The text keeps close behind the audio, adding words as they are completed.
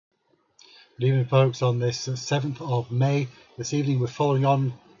Good evening, folks. On this 7th of May, this evening we're following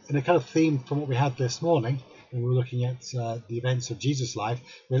on in a kind of theme from what we had this morning when we were looking at the events of Jesus' life.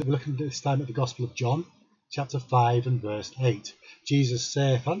 We're looking this time at the Gospel of John, chapter 5 and verse 8. Jesus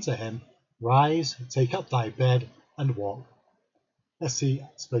saith unto him, Rise, take up thy bed, and walk. Let's see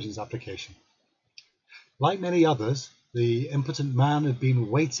Spurgeon's application. Like many others, the impotent man had been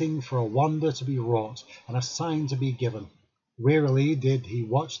waiting for a wonder to be wrought and a sign to be given. Wearily did he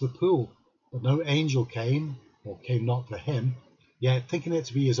watch the pool, but no angel came, or came not for him. Yet, thinking it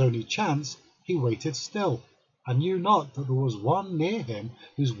to be his only chance, he waited still, and knew not that there was one near him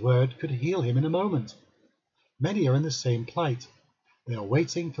whose word could heal him in a moment. Many are in the same plight. They are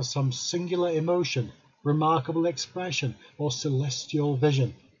waiting for some singular emotion, remarkable expression, or celestial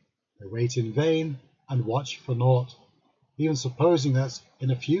vision. They wait in vain and watch for naught. Even supposing that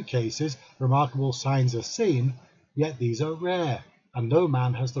in a few cases remarkable signs are seen, yet these are rare, and no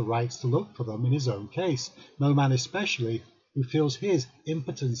man has the right to look for them in his own case, no man especially who feels his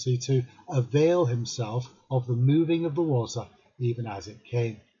impotency to avail himself of the moving of the water even as it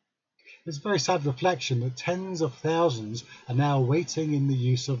came. It's a very sad reflection that tens of thousands are now waiting in the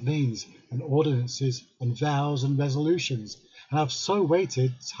use of means and ordinances and vows and resolutions, and have so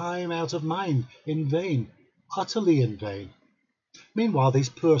waited time out of mind in vain, utterly in vain. Meanwhile these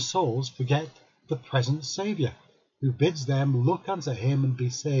poor souls forget the present Saviour, who bids them look unto him and be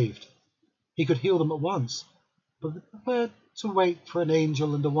saved. He could heal them at once, but they prefer to wait for an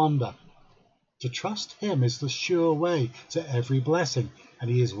angel and a wonder. To trust him is the sure way to every blessing, and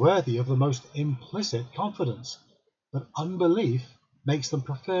he is worthy of the most implicit confidence. But unbelief makes them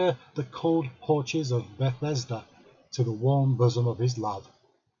prefer the cold porches of Bethesda to the warm bosom of his love.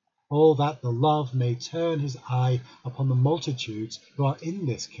 All that the love may turn his eye upon the multitudes who are in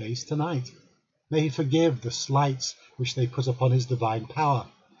this case tonight. May he forgive the slights which they put upon his divine power,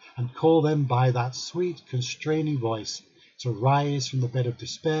 and call them by that sweet constraining voice to rise from the bed of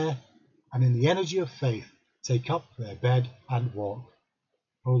despair, and in the energy of faith take up their bed and walk.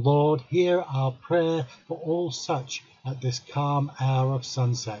 O Lord, hear our prayer for all such at this calm hour of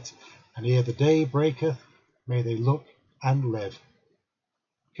sunset, and ere the day breaketh, may they look and live.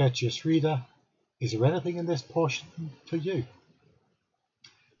 Courteous reader, is there anything in this portion for you?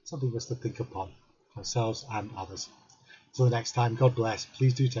 Something for us to think upon, ourselves and others. Until the next time, God bless.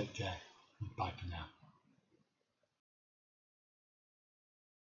 Please do take care. Bye for now.